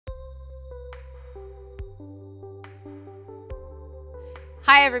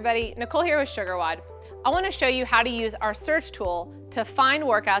Hi everybody, Nicole here with SugarWOD. I want to show you how to use our search tool to find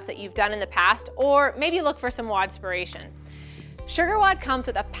workouts that you've done in the past or maybe look for some WODspiration. SugarWOD comes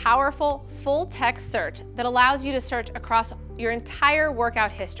with a powerful full text search that allows you to search across your entire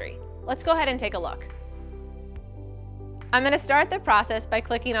workout history. Let's go ahead and take a look. I'm going to start the process by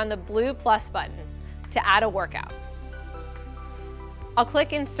clicking on the blue plus button to add a workout. I'll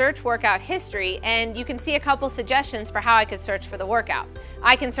click in Search Workout History and you can see a couple suggestions for how I could search for the workout.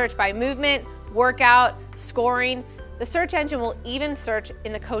 I can search by movement, workout, scoring. The search engine will even search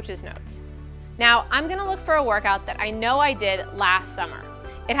in the coach's notes. Now I'm going to look for a workout that I know I did last summer.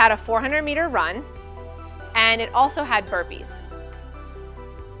 It had a 400-meter run and it also had burpees.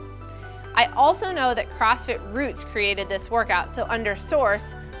 I also know that CrossFit Roots created this workout, so under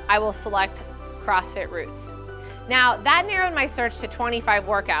Source I will select CrossFit Roots. Now that narrowed my search to 25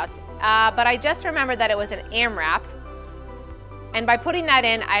 workouts, but I just remembered that it was an AMRAP, and by putting that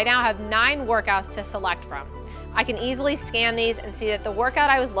in, I now have 9 workouts to select from. I can easily scan these and see that the workout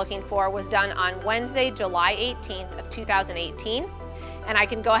I was looking for was done on Wednesday, July 18th of 2018, and I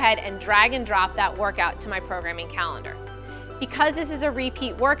can go ahead and drag and drop that workout to my programming calendar. Because this is a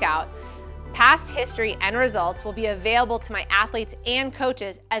repeat workout, past history and results will be available to my athletes and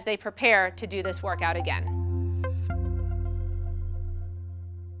coaches as they prepare to do this workout again.